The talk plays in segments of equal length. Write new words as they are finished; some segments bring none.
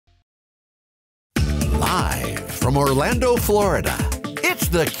Live from Orlando, Florida, it's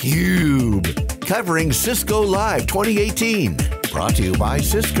theCUBE, covering Cisco Live 2018. Brought to you by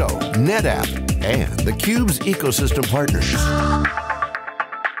Cisco, NetApp, and theCUBE's ecosystem partners.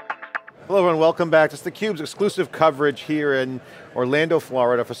 Hello everyone, welcome back. This is theCUBE's exclusive coverage here in Orlando,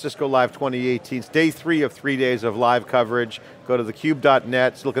 Florida for Cisco Live 2018. It's day 3 of 3 days of live coverage. Go to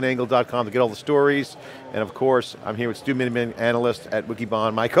thecube.net, SiliconANGLE.com to get all the stories. And of course, I'm here with Stu Miniman, analyst at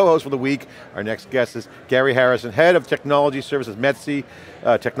Wikibon. My co-host for the week, our next guest is Gary Harrison, head of technology services, Metsi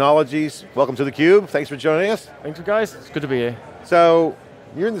Technologies. Welcome to theCUBE, thanks for joining us. Thanks guys, it's good to be here. So,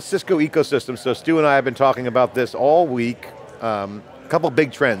 you're in the Cisco ecosystem, so Stu and I have been talking about this all week. A couple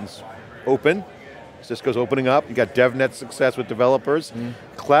big trends. Open, Cisco's opening up, you got DevNet success with developers.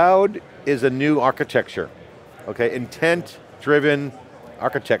 Cloud is a new architecture, okay? Intent-driven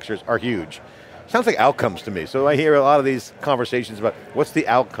architectures are huge. Sounds like outcomes to me, so I hear a lot of these conversations about what's the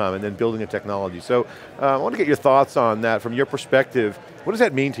outcome and then building a technology. So I want to get your thoughts on that from your perspective. What does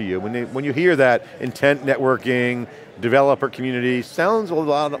that mean to you? When you hear that intent networking, developer community, sounds a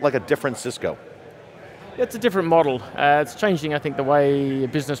lot like a different Cisco. It's a different model. It's changing, I think, the way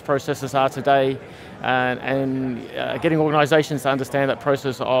business processes are today and getting organizations to understand that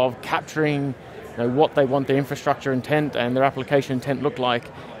process of capturing what they want their infrastructure intent and their application intent look like,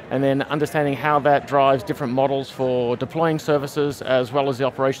 and then understanding how that drives different models for deploying services as well as the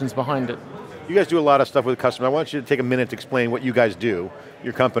operations behind it. You guys do a lot of stuff with customers. I want you to take a minute to explain what you guys do,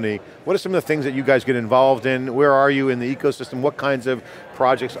 your company. What are some of the things that you guys get involved in? Where are you in the ecosystem? What kinds of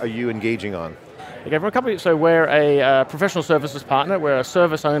projects are you engaging on? Okay, for a company, so we're a professional services partner. We're a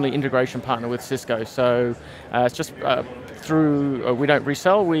service-only integration partner with Cisco. So it's just through, we don't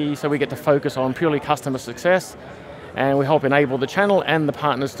resell, so we get to focus on purely customer success, and we help enable the channel and the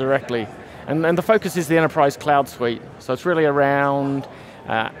partners directly. And the focus is the enterprise cloud suite. So it's really around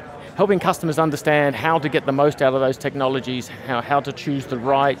helping customers understand how to get the most out of those technologies, how to choose the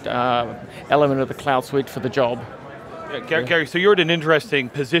right element of the cloud suite for the job. Gary, so you're in an interesting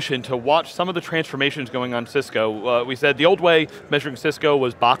position to watch some of the transformations going on Cisco. We said the old way measuring Cisco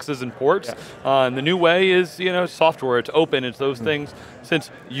was boxes and ports, and the new way is software, it's open, it's those things.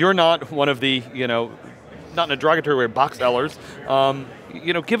 Since you're not one of the, not in a derogatory way, box sellers,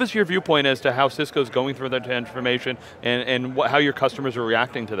 give us your viewpoint as to how Cisco's going through that transformation and how your customers are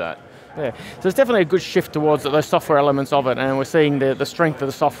reacting to that. Yeah, so there's definitely a good shift towards those software elements of it, and we're seeing the strength of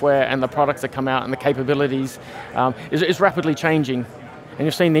the software and the products that come out and the capabilities is rapidly changing. And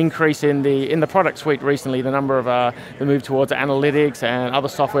you've seen the increase in the product suite recently, the number of the move towards analytics and other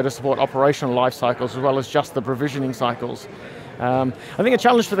software to support operational life cycles as well as just the provisioning cycles. I think a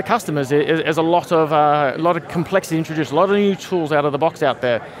challenge for the customers is a lot of complexity introduced, a lot of new tools out of the box out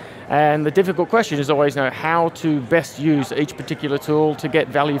there. And the difficult question is always how to best use each particular tool to get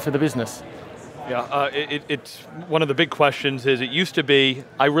value for the business. Yeah, it's one of the big questions is it used to be,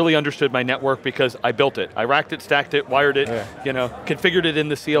 I really understood my network because I built it. I racked it, stacked it, wired it, configured it in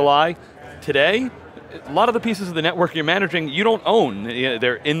the CLI. Today, a lot of the pieces of the network you're managing, you don't own.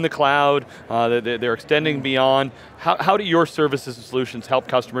 They're in the cloud, they're extending beyond. How do your services and solutions help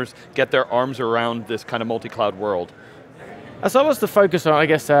customers get their arms around this kind of multi-cloud world? So what's the focus on, I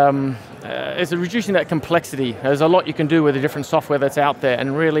guess, is reducing that complexity. There's a lot you can do with the different software that's out there,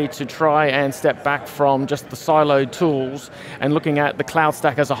 and really to try and step back from just the siloed tools and looking at the cloud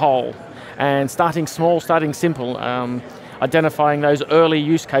stack as a whole. And starting small, starting simple, identifying those early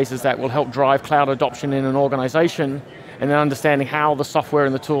use cases that will help drive cloud adoption in an organization, and then understanding how the software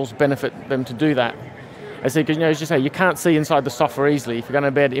and the tools benefit them to do that. As you say, you can't see inside the software easily. If you're going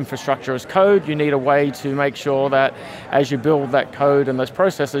to embed infrastructure as code, you need a way to make sure that as you build that code and those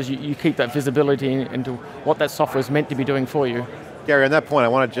processes, you keep that visibility into what that software is meant to be doing for you. Gary, on that point, I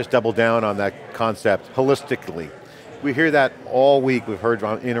want to just double down on that concept holistically. We hear that all week. We've heard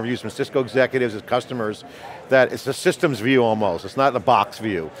from interviews from Cisco executives as customers that it's a systems view almost. It's not a box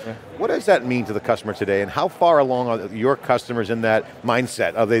view. Yeah. What does that mean to the customer today, and how far along are your customers in that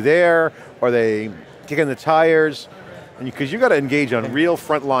mindset? Are they there? Are they kicking the tires? Because you got to engage on real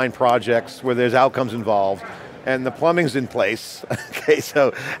frontline projects where there's outcomes involved and the plumbing's in place. Okay,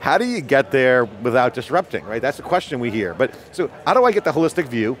 so how do you get there without disrupting, right? That's the question we hear. But so how do I get the holistic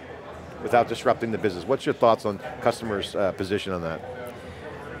view without disrupting the business? What's your thoughts on customers' position on that?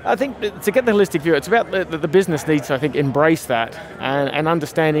 I think to get the holistic view, it's about the business needs to, I think, embrace that and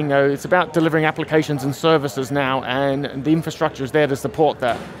understanding, it's about delivering applications and services now, and the infrastructure is there to support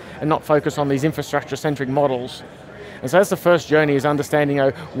that, and not focus on these infrastructure-centric models. And so that's the first journey, is understanding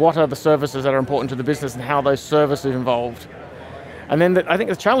what are the services that are important to the business and how those services are involved. And then I think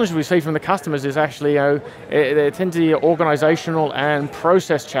the challenge we see from the customers is actually, they tend to be organizational and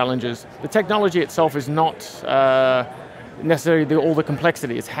process challenges. The technology itself is not necessarily all the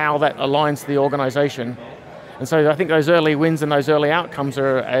complexity, it's how that aligns to the organization. And so I think those early wins and those early outcomes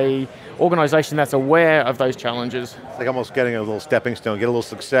are a organization that's aware of those challenges. It's like almost getting a little stepping stone, get a little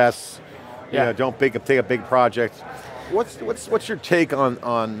success, don't take a big project. What's your take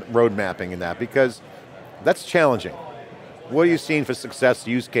on road mapping in that? Because that's challenging. What are you seeing for success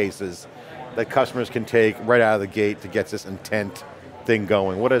use cases that customers can take right out of the gate to get this intent thing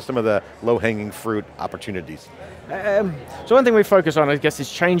going? What are some of the low-hanging fruit opportunities? So one thing we focus on, I guess,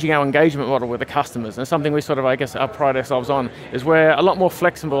 is changing our engagement model with the customers, and something we sort of, I guess, pride ourselves on, is we're a lot more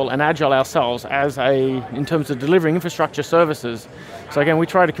flexible and agile ourselves in terms of delivering infrastructure services. So again, we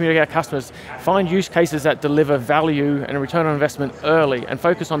try to communicate with our customers, find use cases that deliver value and a return on investment early, and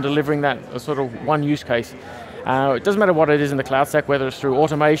focus on delivering that sort of one use case. It doesn't matter what it is in the cloud stack, whether it's through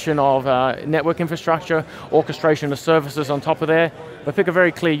automation of network infrastructure, orchestration of services on top of there, but pick a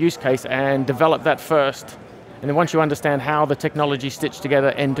very clear use case and develop that first. And then once you understand how the technology is stitched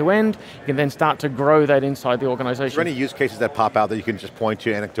together end to end, you can then start to grow that inside the organization. Is there any use cases that pop out that you can just point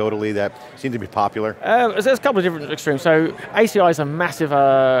to anecdotally that seem to be popular? There's a couple of different extremes. So ACI is a massive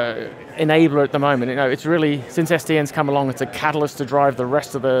enabler at the moment. It's really, since SDN's come along, it's a catalyst to drive the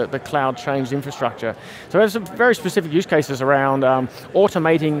rest of the cloud changed infrastructure. So there's some very specific use cases around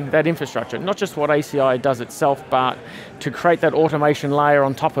automating that infrastructure, not just what ACI does itself, but to create that automation layer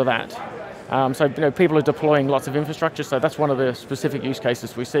on top of that. So people are deploying lots of infrastructure, so that's one of the specific use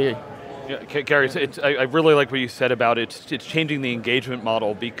cases we see. Yeah, Gary, I really like what you said about it's changing the engagement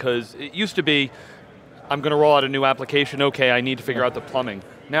model, because it used to be, I'm going to roll out a new application, okay, I need to figure out the plumbing.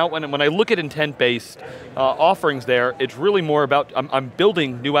 Now, when I look at intent-based offerings there, it's really more about, I'm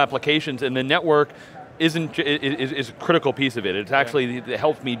building new applications, and the network is a critical piece of it. It's actually it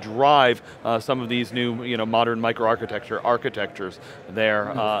helped me drive some of these new modern architectures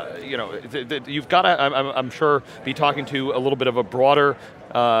there. You've got to, I'm sure, be talking to a little bit of a broader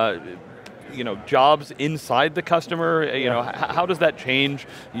jobs inside the customer. How does that change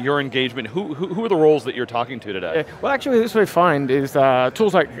your engagement? Who are the roles that you're talking to today? Yeah. Well, actually, this we find is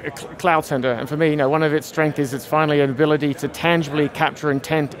tools like Cloud Center, and for me, one of its strengths is it's finally an ability to tangibly capture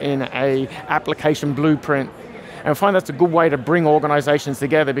intent in a application blueprint. And I find that's a good way to bring organizations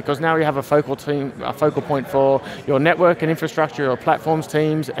together, because now you have a focal point for your network and infrastructure, your platforms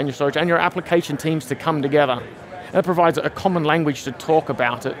teams, and your storage, and your application teams to come together. And it provides a common language to talk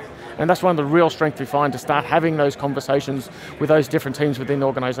about it. And that's one of the real strengths we find, to start having those conversations with those different teams within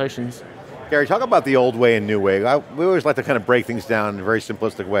organizations. Gary, talk about the old way and new way. We always like to kind of break things down in a very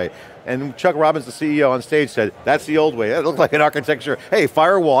simplistic way. And Chuck Robbins, the CEO on stage, said, that's the old way. That looked like an architecture. Hey,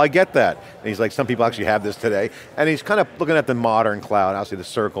 firewall, I get that. And he's like, some people actually have this today. And he's kind of looking at the modern cloud, obviously the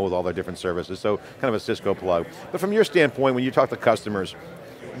Circle with all their different services, so kind of a Cisco plug. But from your standpoint, when you talk to customers,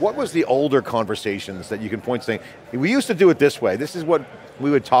 what was the older conversations that you can point to saying, we used to do it this way, this is what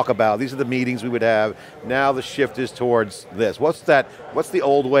we would talk about, these are the meetings we would have, now the shift is towards this. What's the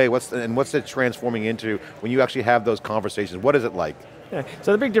old way, what's it transforming into when you actually have those conversations? What is it like? Yeah.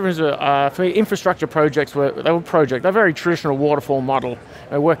 So the big difference for infrastructure projects, they're a very traditional waterfall model.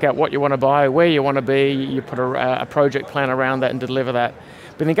 Work out what you want to buy, where you want to be, you put a project plan around that and deliver that.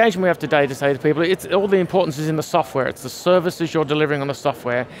 But the engagement we have today to say to people, all the importance is in the software. It's the services you're delivering on the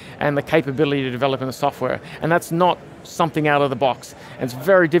software and the capability to develop in the software. And that's not something out of the box. And it's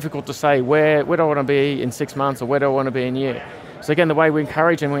very difficult to say, where do I want to be in 6 months, or where do I want to be in a year? So again, the way we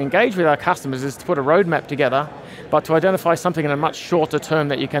encourage and we engage with our customers is to put a roadmap together, but to identify something in a much shorter term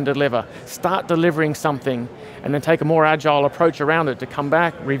that you can deliver. Start delivering something, and then take a more agile approach around it to come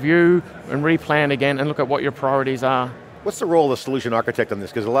back, review, and replan again, and look at what your priorities are. What's the role of the solution architect on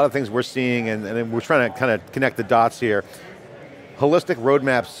this? Because a lot of things we're seeing, and we're trying to kind of connect the dots here. Holistic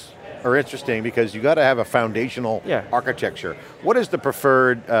roadmaps are interesting because you got to have a foundational architecture. What is the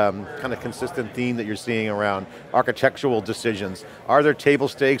preferred kind of consistent theme that you're seeing around architectural decisions? Are there table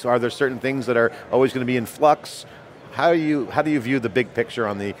stakes? Are there certain things that are always going to be in flux? How do you view the big picture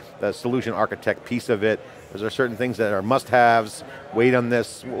on the solution architect piece of it? Is there certain things that are must-haves? Wait on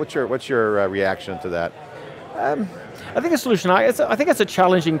this. What's your reaction to that? I think I think it's a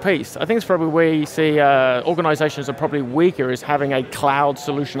challenging piece. I think it's probably where you see organizations are probably weaker, is having a cloud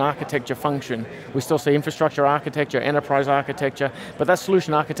solution architecture function. We still see infrastructure architecture, enterprise architecture, but that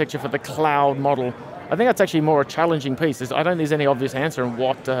solution architecture for the cloud model, I think that's actually more a challenging piece. I don't think there's any obvious answer on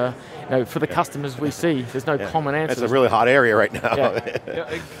what, for the customers we see, there's no common answer. It's a really hot area right now.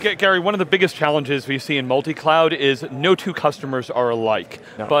 Gary, one of the biggest challenges we see in multi-cloud is no two customers are alike.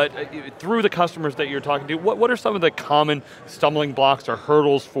 No. But through the customers that you're talking to, what are some of the common stumbling blocks or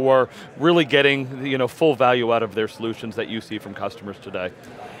hurdles for really getting full value out of their solutions that you see from customers today?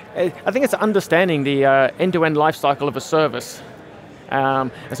 I think it's understanding the end-to-end life cycle of a service.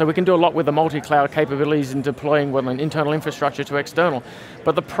 And so we can do a lot with the multi-cloud capabilities in deploying an internal infrastructure to external.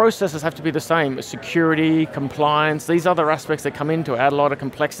 But the processes have to be the same. Security, compliance, these other aspects that come into it add a lot of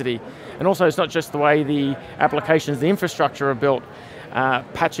complexity. And also it's not just the way the applications, the infrastructure are built,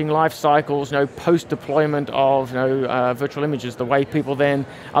 patching life cycles, post-deployment of virtual images, the way people then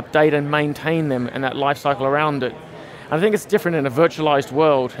update and maintain them and that life cycle around it. I think it's different in a virtualized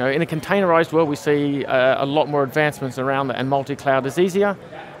world. In a containerized world, we see a lot more advancements around that, and multi-cloud is easier.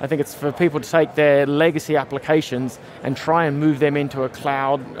 I think it's for people to take their legacy applications and try and move them into a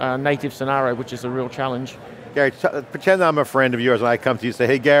cloud native scenario, which is a real challenge. Gary, pretend I'm a friend of yours and I come to you and say,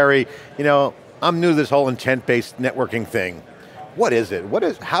 hey Gary, I'm new to this whole intent-based networking thing. What is it?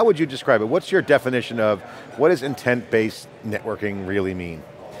 How would you describe it? What's your definition of what does intent-based networking really mean?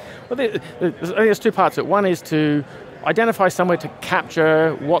 Well, I think there's two parts of it. One is to identify somewhere to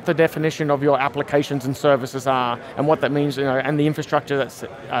capture what the definition of your applications and services are and what that means, and the infrastructure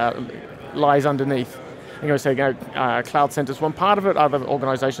that lies underneath. Cloud Center is one part of it, other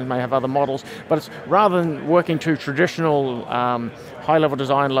organizations may have other models, but it's rather than working to traditional high-level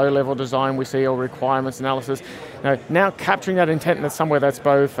design, low-level design, we see all requirements analysis. Now capturing that intent that's somewhere that's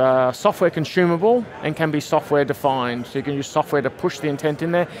both software consumable and can be software defined. So you can use software to push the intent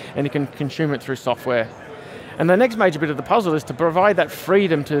in there and you can consume it through software. And the next major bit of the puzzle is to provide that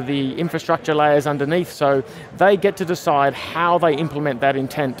freedom to the infrastructure layers underneath so they get to decide how they implement that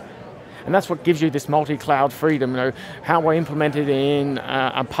intent. And that's what gives you this multi-cloud freedom. How I implement it in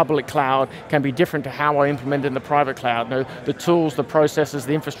a public cloud can be different to how I implement it in the private cloud. The tools, the processes,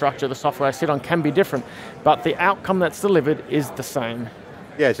 the infrastructure, the software I sit on can be different, but the outcome that's delivered is the same.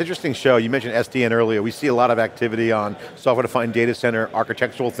 Yeah, it's an interesting show. You mentioned SDN earlier. We see a lot of activity on software-defined data center,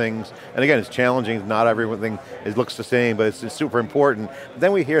 architectural things. And again, it's challenging. Not everything looks the same, but it's super important. But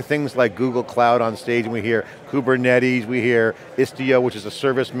then we hear things like Google Cloud on stage, and we hear Kubernetes, we hear Istio, which is a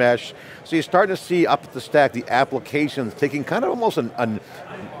service mesh. So you're starting to see up the stack the applications taking kind of almost a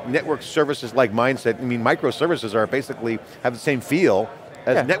network services-like mindset. I mean, microservices are basically have the same feel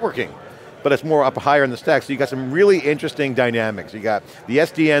as networking, but it's more up higher in the stack, so you got some really interesting dynamics. You got the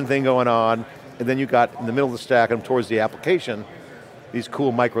SDN thing going on, and then you got in the middle of the stack and towards the application, these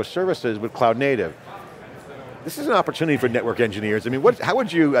cool microservices with cloud native. This is an opportunity for network engineers. I mean, how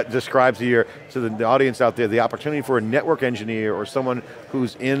would you describe to the audience out there the opportunity for a network engineer or someone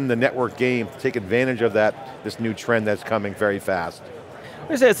who's in the network game to take advantage of this new trend that's coming very fast?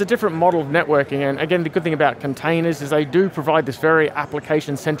 It's a different model of networking, and again, the good thing about containers is they do provide this very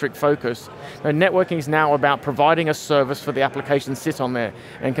application-centric focus. Networking is now about providing a service for the application to sit on there,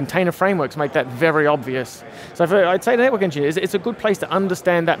 and container frameworks make that very obvious. So I'd say to network engineers, it's a good place to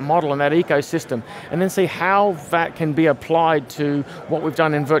understand that model and that ecosystem, and then see how that can be applied to what we've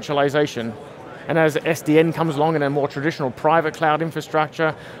done in virtualization. And as SDN comes along in a more traditional private cloud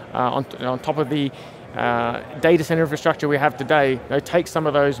infrastructure, on top of the data center infrastructure we have today, take some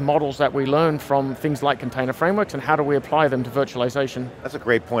of those models that we learned from things like container frameworks and how do we apply them to virtualization. That's a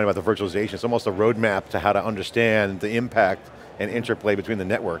great point about the virtualization. It's almost a roadmap to how to understand the impact and interplay between the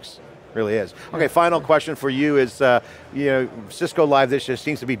networks. Really is. Okay, final question for you is, Cisco Live this year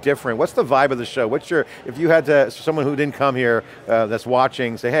seems to be different. What's the vibe of the show? If you had someone who didn't come here that's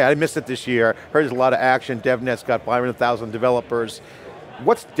watching, say, hey, I missed it this year, heard there's a lot of action, DevNet's got 500,000 developers.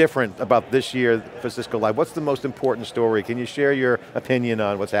 What's different about this year for Cisco Live? What's the most important story? Can you share your opinion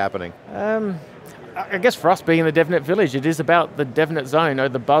on what's happening? I guess for us being in the DevNet village, it is about the DevNet zone,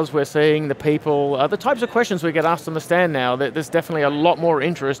 the buzz we're seeing, the people, the types of questions we get asked on the stand now. There's definitely a lot more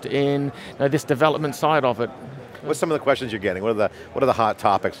interest in this development side of it. What's some of the questions you're getting? What are the hot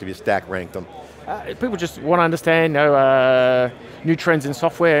topics if you stack rank them? People just want to understand new trends in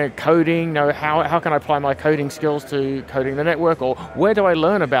software, coding, how can I apply my coding skills to coding the network, or where do I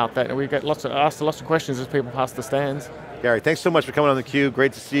learn about that? And we get asked lots of questions as people pass the stands. Gary, thanks so much for coming on theCUBE.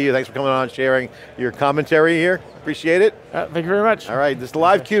 Great to see you. Thanks for coming on and sharing your commentary here. Appreciate it. Thank you very much. All right, this is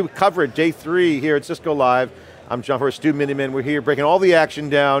live CUBE coverage, day 3 here at Cisco Live. I'm John Furrier, Stu Miniman. We're here breaking all the action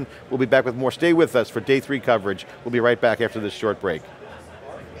down. We'll be back with more. Stay with us for day 3 coverage. We'll be right back after this short break.